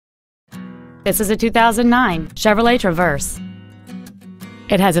This is a 2009 Chevrolet Traverse.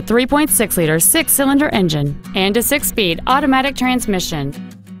 It has a 3.6-liter six-cylinder engine and a 6-speed automatic transmission.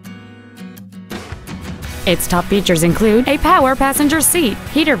 Its top features include a power passenger seat,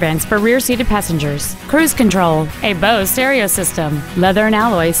 heater vents for rear-seated passengers, cruise control, a Bose stereo system, leather and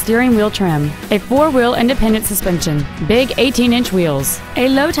alloy steering wheel trim, a 4-wheel independent suspension, big 18-inch wheels, a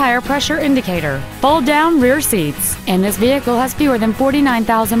low tire pressure indicator, fold-down rear seats, and this vehicle has fewer than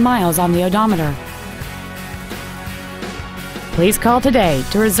 49,000 miles on the odometer. Please call today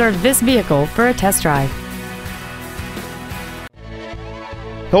to reserve this vehicle for a test drive.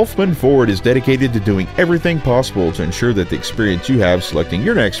 Helfman Ford is dedicated to doing everything possible to ensure that the experience you have selecting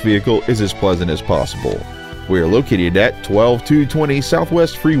your next vehicle is as pleasant as possible. We are located at 12220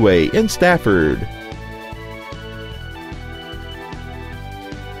 Southwest Freeway in Stafford.